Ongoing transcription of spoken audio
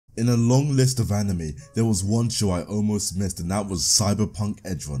In a long list of anime, there was one show I almost missed, and that was Cyberpunk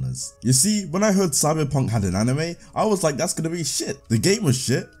Edgerunners. You see, when I heard Cyberpunk had an anime, I was like, that's gonna be shit. The game was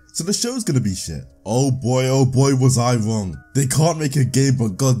shit, so the show's gonna be shit. Oh boy, was I wrong. They can't make a game,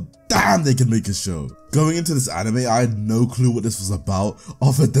 but god damn they can make a show. Going into this anime, I had no clue what this was about,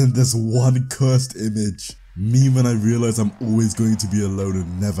 other than this one cursed image. Me when I realize I'm always going to be alone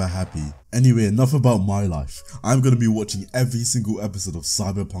and never happy. Anyway, enough about my life. I'm going to be watching every single episode of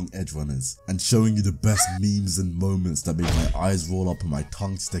Cyberpunk Edgerunners and showing you the best memes and moments that make my eyes roll up and my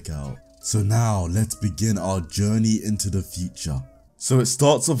tongue stick out. So now, let's begin our journey into the future. So it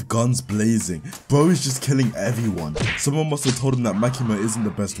starts off guns blazing. Bro is just killing everyone. Someone must have told him that Makima isn't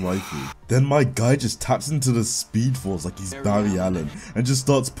the best waifu. Then my guy just taps into the speed force like he's Barry Allen and just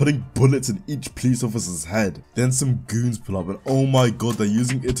starts putting bullets in each police officer's head. Then some goons pull up and oh my god, they're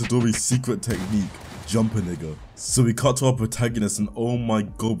using Itadori's secret technique. Jump a nigga. So we cut to our protagonist and oh my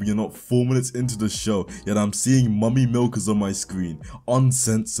god, we are not 4 minutes into the show, yet I'm seeing mummy milkers on my screen,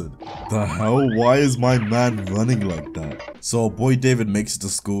 uncensored. The hell? Why is my man running like that? So our boy David makes it to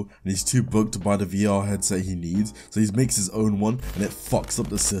school and he's too broke to buy the VR headset he needs, so he makes his own one and it fucks up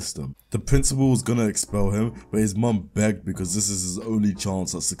the system. The principal was gonna expel him, but his mum begged because this is his only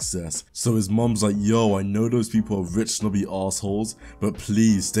chance at success. So his mum's like, yo, I know those people are rich snobby assholes, but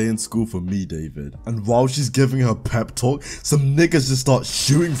please stay in school for me, David. And while she's giving her pep talk, some niggas just start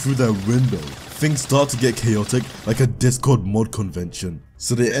shooting through their window. Things start to get chaotic like a Discord mod convention.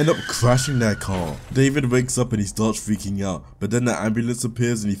 So they end up crashing their car. David wakes up and he starts freaking out, but then the ambulance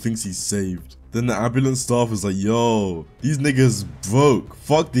appears and he thinks he's saved. Then the ambulance staff is like, yo, these niggas broke,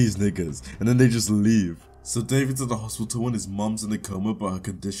 fuck these niggas, and then they just leave. So David's at the hospital and his mum's in a coma but her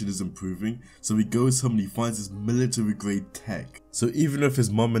condition is improving, so he goes home and he finds his military grade tech. So even with his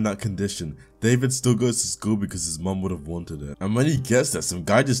mum in that condition, David still goes to school because his mum would have wanted it. And when he gets there, some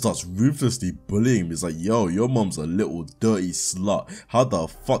guy just starts ruthlessly bullying him. He's like, yo, your mum's a little dirty slut. How the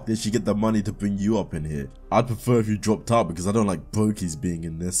fuck did she get the money to bring you up in here? I'd prefer if you dropped out because I don't like brokies being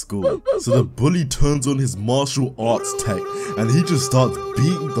in this school. So the bully turns on his martial arts tech and he just starts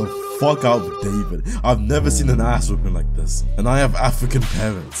beating the fuck out of David. I've never seen an ass whipping like this. And I have African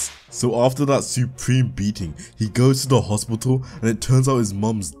parents. So after that supreme beating, he goes to the hospital and it turns out his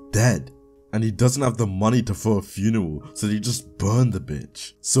mum's dead. And he doesn't have the money to throw a funeral, so he just burned the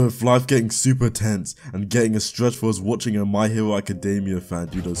bitch. So with life getting super tense and getting a stretch for us watching a My Hero Academia fan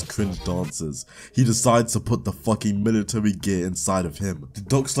do those cringe dances, he decides to put the fucking military gear inside of him. The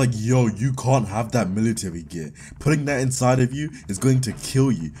doc's like, yo, you can't have that military gear. Putting that inside of you is going to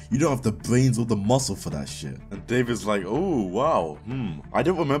kill you. You don't have the brains or the muscle for that shit. And David's like, oh wow, I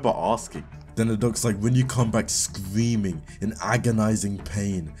didn't remember asking. Then the doc's like, when you come back screaming in agonizing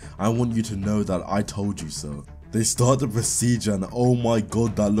pain, I want you to know that I told you so. They start the procedure and oh my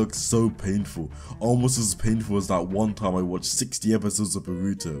god, that looks so painful. Almost as painful as that one time I watched 60 episodes of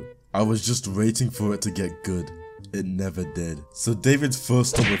Naruto. I was just waiting for it to get good. It never did. So David's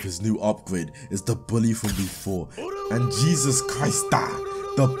first stop with his new upgrade is the bully from before. And Jesus Christ,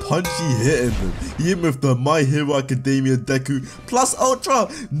 the punch he hit him with. He hit him with the My Hero Academia Deku plus Ultra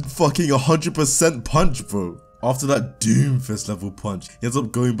fucking 100% punch, bro. After that Doomfist level punch, he ends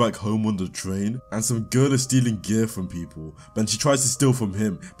up going back home on the train and some girl is stealing gear from people. But she tries to steal from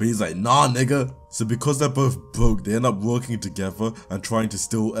him, but he's like, nah nigga. So because they're both broke, they end up working together and trying to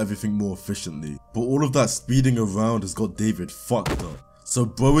steal everything more efficiently. But all of that speeding around has got David fucked up. So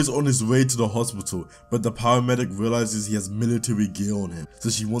bro is on his way to the hospital, but the paramedic realizes he has military gear on him, so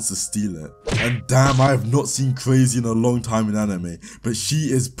she wants to steal it. And damn, I have not seen crazy in a long time in anime, but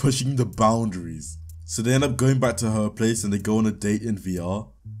she is pushing the boundaries. So they end up going back to her place and they go on a date in VR.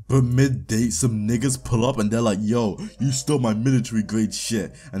 But mid-date, some niggas pull up and they're like, yo, you stole my military grade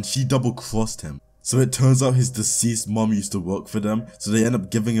shit, and she double-crossed him. So it turns out his deceased mom used to work for them, so they end up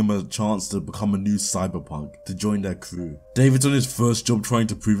giving him a chance to become a new cyberpunk, to join their crew. David's on his first job trying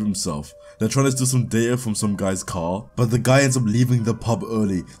to prove himself. They're trying to steal some data from some guy's car, but the guy ends up leaving the pub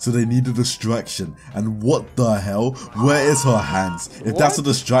early, so they need a distraction. And what the hell? Where is her hands? If that's a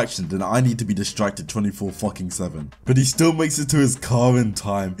distraction, then I need to be distracted 24/7. But he still makes it to his car in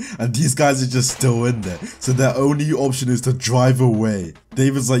time, and these guys are just still in there, so their only option is to drive away.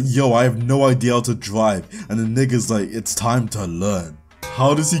 David's like, yo, I have no idea how to drive, and the nigga's like, it's time to learn.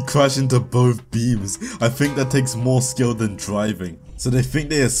 How does he crash into both beams? I think that takes more skill than driving. So they think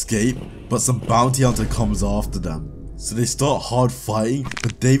they escape, but some bounty hunter comes after them. So they start hard fighting,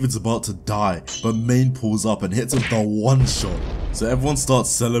 but David's about to die, but Maine pulls up and hits him with a one shot. So everyone starts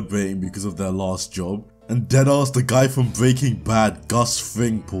celebrating because of their last job. And deadass, the guy from Breaking Bad, Gus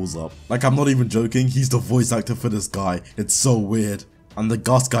Fring, pulls up. Like, I'm not even joking, he's the voice actor for this guy. It's so weird. And the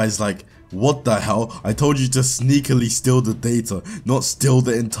Gus guy's like, what the hell? I told you to sneakily steal the data, not steal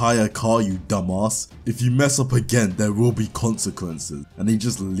the entire car, you dumbass. If you mess up again, there will be consequences. And he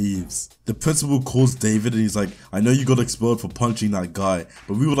just leaves. The principal calls David and he's like, I know you got expelled for punching that guy,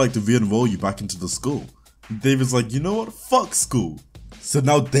 but we would like to re-enroll you back into the school. And David's like, you know what? Fuck school. So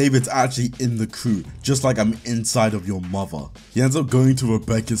now David's actually in the crew, just like I'm inside of your mother. He ends up going to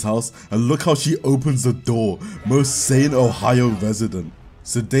Rebecca's house and look how she opens the door, most sane Ohio resident.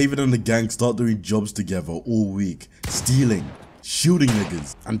 So David and the gang start doing jobs together all week, stealing, shooting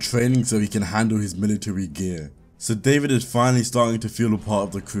niggas, and training so he can handle his military gear. So David is finally starting to feel a part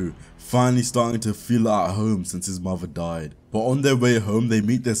of the crew, finally starting to feel at home since his mother died. But on their way home they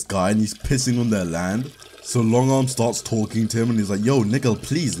meet this guy and he's pissing on their land. So Longarm starts talking to him and he's like, yo nigga,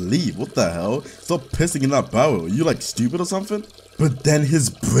 please leave, what the hell? Stop pissing in that barrel, are you like stupid or something? But then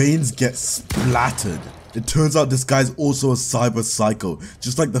his brains get splattered. It turns out this guy's also a cyber psycho,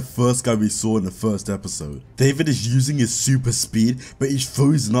 just like the first guy we saw in the first episode. David is using his super speed, but he's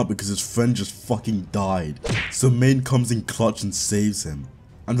frozen up because his friend just fucking died. So Maine comes in clutch and saves him.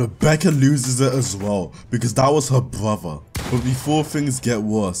 And Rebecca loses it as well, because that was her brother. But before things get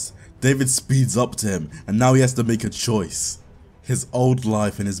worse, David speeds up to him, and now he has to make a choice. His old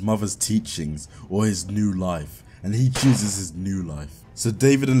life and his mother's teachings, or his new life. And he chooses his new life. So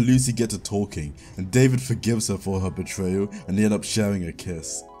David and Lucy get to talking, and David forgives her for her betrayal, and they end up sharing a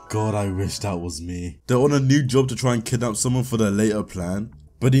kiss. God, I wish that was me. They're on a new job to try and kidnap someone for their later plan,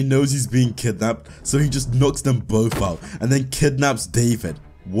 but he knows he's being kidnapped, so he just knocks them both out, and then kidnaps David.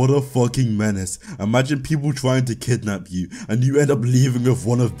 What a fucking menace. Imagine people trying to kidnap you, and you end up leaving with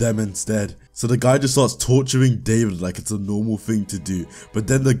one of them instead. So the guy just starts torturing David like it's a normal thing to do, but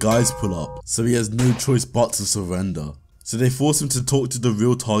then the guys pull up, so he has no choice but to surrender. So they force him to talk to the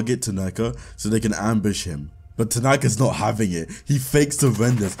real target, Tanaka, so they can ambush him. But Tanaka's not having it. He fakes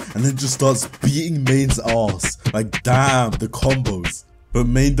surrenders and then just starts beating Maine's ass. Like damn, the combos. But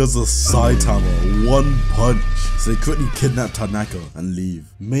Maine does a side hammer, one punch. So they quickly kidnap Tanaka and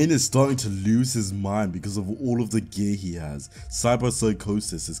leave. Maine is starting to lose his mind because of all of the gear he has. Cyber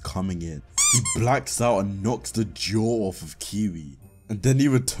psychosis is coming in. He blacks out and knocks the jaw off of Kiwi. And then he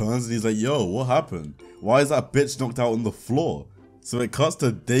returns and he's like, yo, what happened? Why is that bitch knocked out on the floor? So it cuts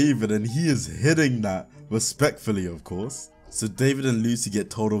to David and he is hitting that, respectfully of course. So David and Lucy get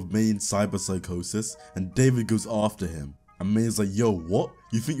told of Maine's cyber psychosis and David goes after him. And Maine's like, yo, what?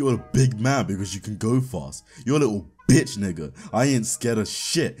 You think you're a big man because you can go fast? You're a little bitch nigga. I ain't scared of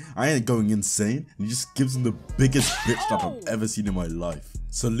shit. I ain't going insane. And he just gives him the biggest bitch slap I've ever seen in my life.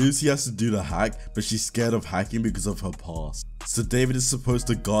 So Lucy has to do the hack, but she's scared of hacking because of her past. So David is supposed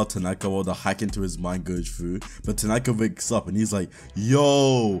to guard Tanaka while the hack into his mind goes through, but Tanaka wakes up and he's like,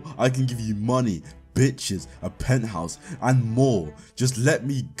 yo, I can give you money, bitches, a penthouse, and more. Just let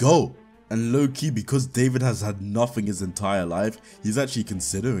me go. And low-key, because David has had nothing his entire life, he's actually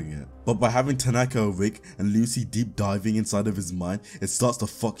considering it. But by having Tanaka awake and Lucy deep diving inside of his mind, it starts to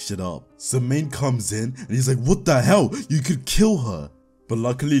fuck shit up. So Maine comes in and he's like, what the hell? You could kill her. But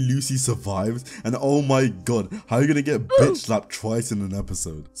luckily Lucy survives, and oh my god, how are you gonna get bitch slapped twice in an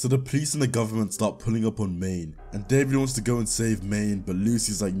episode? So the police and the government start pulling up on Maine, and David wants to go and save Maine, but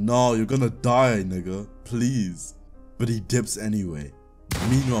Lucy's like, nah, you're gonna die, nigga, please. But he dips anyway.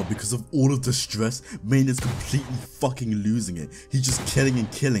 Meanwhile, because of all of the stress, Maine is completely fucking losing it. He's just killing and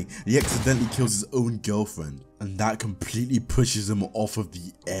killing, and he accidentally kills his own girlfriend. And that completely pushes him off of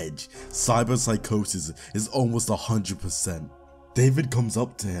the edge. Cyber psychosis is almost 100%. David comes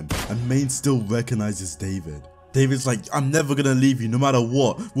up to him, and Maine still recognizes David. David's like, I'm never gonna leave you no matter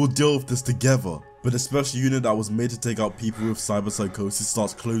what, we'll deal with this together. But a special unit that was made to take out people with cyber psychosis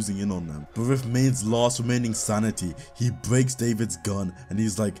starts closing in on them. But with Maine's last remaining sanity, he breaks David's gun and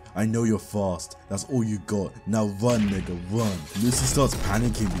he's like, I know you're fast, that's all you got, now run nigga, run. Lucy starts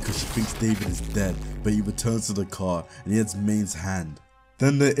panicking because she thinks David is dead, but he returns to the car and he hits Maine's hand.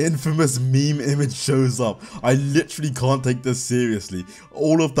 Then the infamous meme image shows up. I literally can't take this seriously.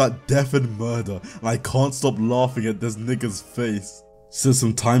 All of that death and murder, and I can't stop laughing at this nigga's face. So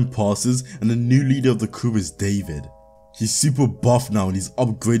some time passes, and the new leader of the crew is David. He's super buff now and he's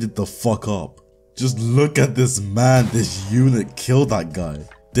upgraded the fuck up. Just look at this man, this unit killed that guy.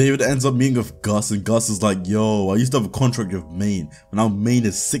 David ends up meeting with Gus and Gus is like, yo, I used to have a contract with Maine, but now Maine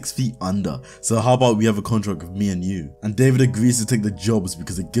is 6 feet under, so how about we have a contract with me and you? And David agrees to take the jobs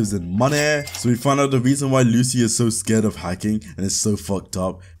because it gives him money. So we find out the reason why Lucy is so scared of hacking and is so fucked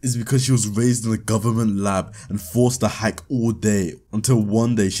up is because she was raised in a government lab and forced to hack all day until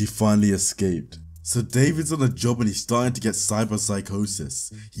one day she finally escaped. So David's on a job and he's starting to get cyber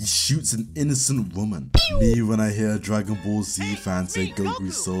psychosis. He shoots an innocent woman. Me when I hear a Dragon Ball Z fan say Goku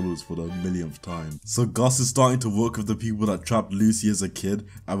solos for the millionth time. So Gus is starting to work with the people that trapped Lucy as a kid,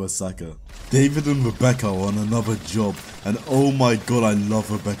 Arasaka. David and Rebecca are on another job, and oh my god, I love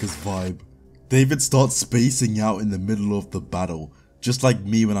Rebecca's vibe. David starts spacing out in the middle of the battle, just like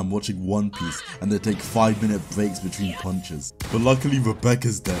me when I'm watching One Piece and they take 5-minute breaks between punches. But luckily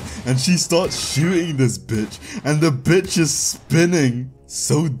Rebecca's there and she starts shooting this bitch and the bitch is spinning.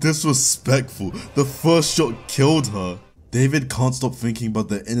 So disrespectful, the first shot killed her. David can't stop thinking about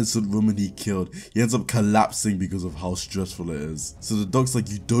the innocent woman he killed. He ends up collapsing because of how stressful it is. So the doc's like,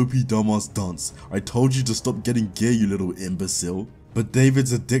 you dopey dumbass dunce, I told you to stop getting gear, you little imbecile. But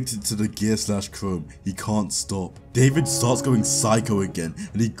David's addicted to the gear/chrome, he can't stop. David starts going psycho again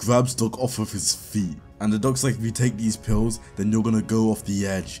and he grabs Doc off of his feet. And the doc's like, if you take these pills, then you're gonna go off the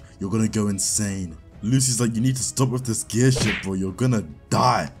edge, you're gonna go insane. Lucy's like, you need to stop with this gear shit bro, you're gonna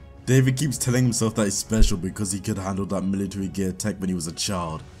die. David keeps telling himself that he's special because he could handle that military gear tech when he was a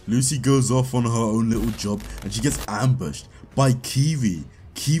child. Lucy goes off on her own little job and she gets ambushed by Kiwi.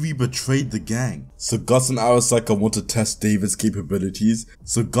 Kiwi betrayed the gang. So Gus and Arasaka want to test David's capabilities,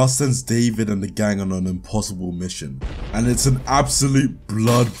 so Gus sends David and the gang on an impossible mission. And it's an absolute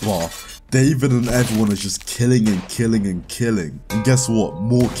bloodbath. David and everyone is just killing and killing and killing. And guess what?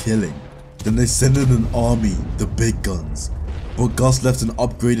 More killing. Then they send in an army, the big guns. But Gus left an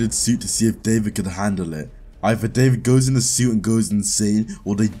upgraded suit to see if David could handle it. Either David goes in the suit and goes insane,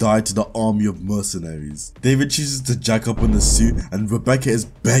 or they die to the army of mercenaries. David chooses to jack up in the suit and Rebecca is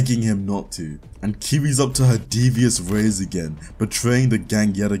begging him not to. And Kiwi's up to her devious ways again, betraying the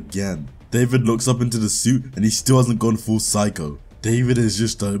gang yet again. David looks up into the suit and he still hasn't gone full psycho. David is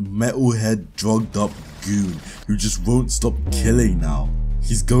just a metalhead drugged up goon who just won't stop killing now.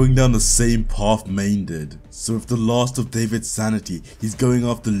 He's going down the same path Maine did. So with the last of David's sanity, he's going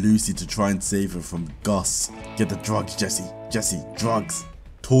after Lucy to try and save her from Gus. Get the drugs, Jesse. Jesse, drugs.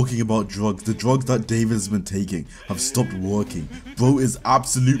 Talking about drugs, the drugs that David has been taking have stopped working. Bro is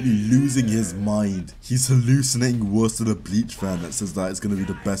absolutely losing his mind. He's hallucinating worse than a Bleach fan that says that it's going to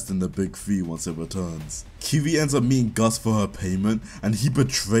be the best in the big three once it returns. Kiwi ends up meeting Gus for her payment and he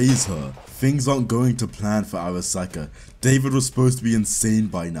betrays her. Things aren't going to plan for Arasaka. David was supposed to be insane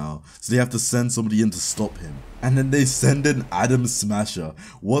by now, so they have to send somebody in to stop him. And then they send in Adam Smasher.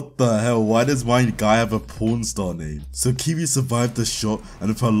 What the hell, why does my guy have a porn star name? So Kiwi survived the shot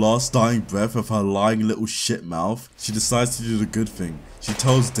and with her last dying breath of her lying little shit mouth, she decides to do the good thing. She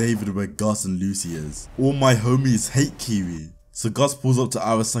tells David where Gus and Lucy is. All my homies hate Kiwi. So Gus pulls up to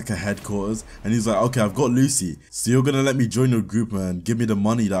Arasaka headquarters and he's like, okay, I've got Lucy, so you're gonna let me join your group and give me the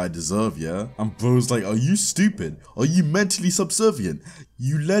money that I deserve, yeah? And bro's like, are you stupid? Are you mentally subservient?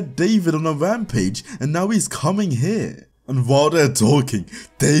 You led David on a rampage and now he's coming here. And while they're talking,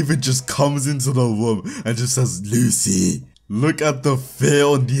 David just comes into the room and just says, Lucy. Look at the fear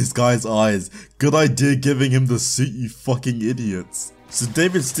on these guys' eyes. Good idea giving him the suit, you fucking idiots. So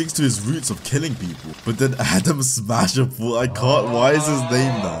David sticks to his roots of killing people, but then Adam Smasher thought, I can't, why is his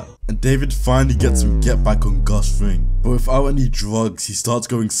name that? And David finally gets some get back on Gus Ring, but without any drugs, he starts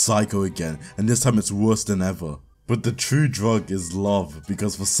going psycho again, and this time it's worse than ever. But the true drug is love,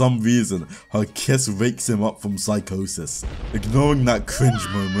 because for some reason, her kiss wakes him up from psychosis. Ignoring that cringe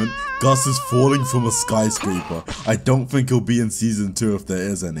moment, Gus is falling from a skyscraper. I don't think he'll be in season 2 if there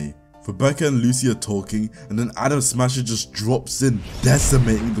is any. Rebecca and Lucy are talking and then Adam Smasher just drops in,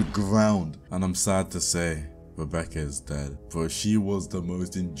 decimating the ground. And I'm sad to say, Rebecca is dead. Bro, she was the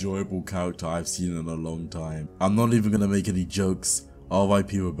most enjoyable character I've seen in a long time. I'm not even gonna make any jokes.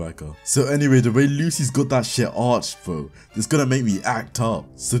 R.I.P. Rebecca. So anyway, the way Lucy's got that shit arched, bro, it's gonna make me act up.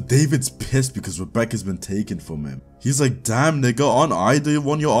 So David's pissed because Rebecca's been taken from him. He's like, damn nigga, aren't I the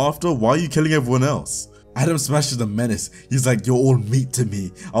one you're after? Why are you killing everyone else? Adam smashes the Menace. He's like, you're all meat to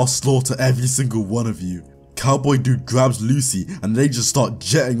me. I'll slaughter every single one of you. Cowboy dude grabs Lucy and they just start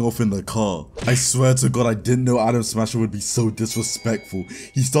jetting off in the car. I swear to God, I didn't know Adam Smasher would be so disrespectful.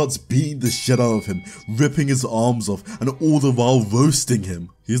 He starts beating the shit out of him, ripping his arms off, and all the while roasting him.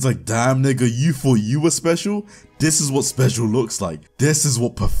 He's like, damn nigga, you thought you were special? This is what special looks like. This is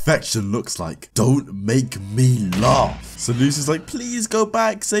what perfection looks like. Don't make me laugh. So Lucy's like, please go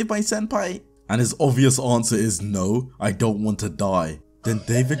back, save my senpai. And his obvious answer is no, I don't want to die. Then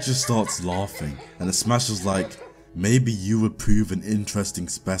David just starts laughing and the Smasher's like, maybe you would prove an interesting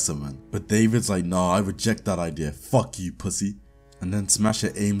specimen. But David's like, nah, I reject that idea, fuck you pussy. And then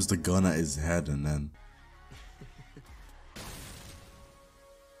Smasher aims the gun at his head and then...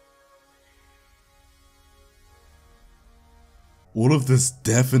 All of this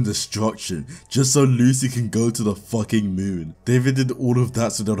death and destruction just so Lucy can go to the fucking moon. David did all of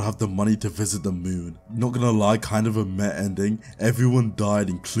that so they don't have the money to visit the moon. Not gonna lie, kind of a meh ending. Everyone died,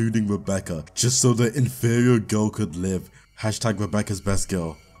 including Rebecca, just so the inferior girl could live. Hashtag Rebecca's best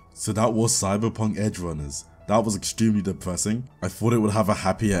girl. So that was Cyberpunk Edgerunners. That was extremely depressing. I thought it would have a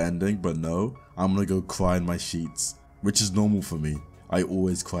happier ending, but no. I'm gonna go cry in my sheets. Which is normal for me. I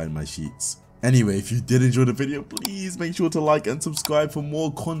always cry in my sheets. Anyway, if you did enjoy the video, please make sure to like and subscribe for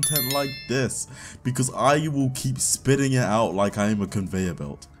more content like this, because I will keep spitting it out like I am a conveyor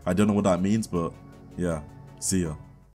belt. I don't know what that means, but yeah, see ya.